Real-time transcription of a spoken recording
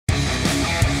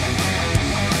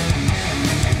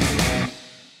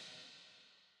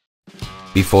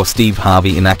Before Steve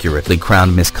Harvey inaccurately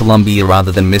crowned Miss Colombia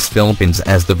rather than Miss Philippines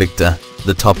as the victor,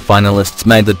 the top finalists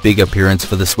made that big appearance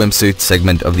for the swimsuit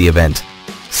segment of the event.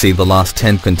 See the last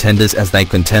 10 contenders as they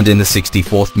contend in the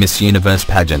 64th Miss Universe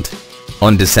pageant.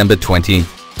 On December 20,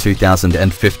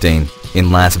 2015,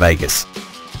 in Las Vegas.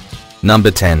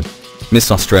 Number 10.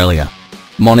 Miss Australia.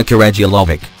 Monika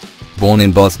Radulovic. Born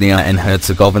in Bosnia and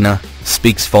Herzegovina,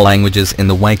 speaks 4 languages in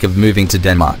the wake of moving to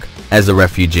Denmark as a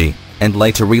refugee, and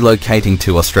later relocating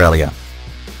to Australia.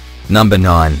 Number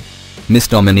 9. Miss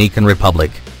Dominican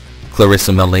Republic.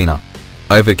 Clarissa Molina.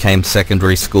 Overcame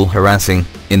secondary school harassing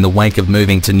in the wake of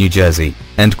moving to New Jersey,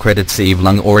 and credits Eva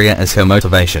Longoria as her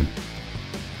motivation.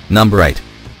 Number 8.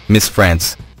 Miss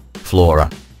France. Flora.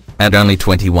 At only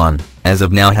 21, as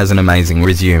of now has an amazing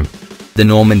resume. The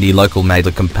Normandy local made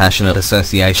a compassionate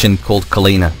association called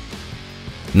Kelina.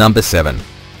 Number 7.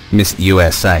 Miss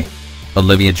USA.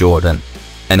 Olivia Jordan.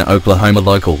 An Oklahoma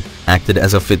local, acted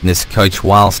as a fitness coach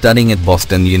while studying at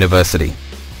Boston University.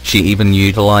 She even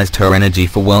utilized her energy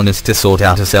for wellness to sort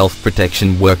out a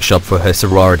self-protection workshop for her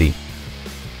sorority.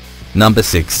 Number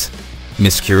 6.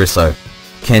 Miss Curacao.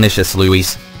 Canisius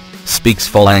Luis. Speaks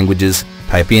 4 languages,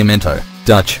 Papiamento,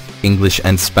 Dutch, English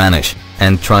and Spanish,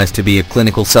 and tries to be a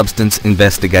clinical substance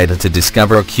investigator to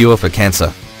discover a cure for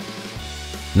cancer.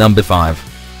 Number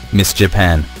 5. Miss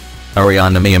Japan.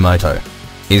 Ariana Miyamoto.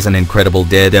 Is an incredible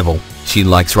daredevil. She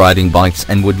likes riding bikes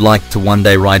and would like to one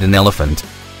day ride an elephant.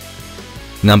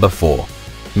 Number 4.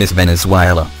 Miss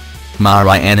Venezuela.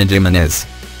 Mariana Jimenez.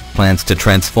 Plans to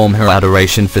transform her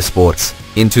adoration for sports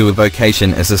into a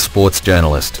vocation as a sports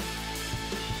journalist.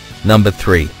 Number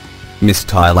 3. Miss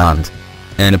Thailand.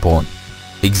 Annapurna.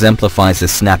 Exemplifies a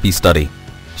snappy study.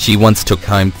 She once took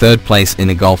home 3rd place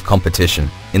in a golf competition,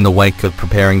 in the wake of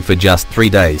preparing for just 3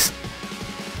 days.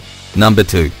 Number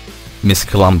 2. Miss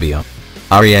Colombia.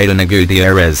 Ariadna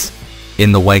Gutierrez.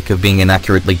 In the wake of being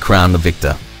inaccurately crowned the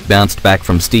victor, bounced back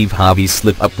from Steve Harvey's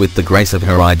slip-up with the grace of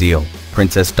her ideal,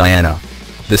 Princess Diana.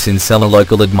 The Sincella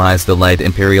local admires the late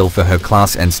imperial for her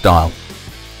class and style.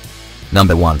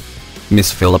 Number 1.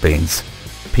 Miss Philippines.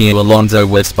 Pia Alonso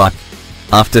Westbuck.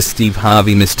 After Steve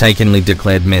Harvey mistakenly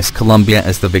declared Miss Colombia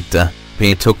as the victor,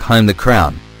 Pia took home the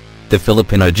crown. The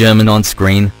Filipino-German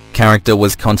on-screen character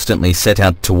was constantly set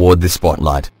out toward the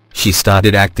spotlight. She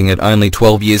started acting at only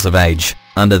 12 years of age,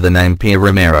 under the name Pia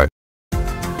Romero.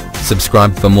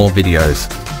 Subscribe for more videos.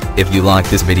 If you like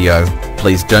this video,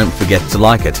 please don't forget to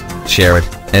like it, share it,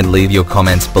 and leave your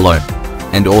comments below.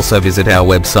 And also visit our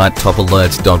website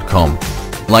TopAlertz.com.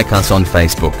 Like us on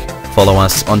Facebook, follow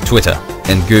us on Twitter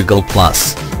and Google+,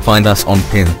 find us on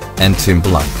Pin and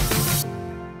Tumblr.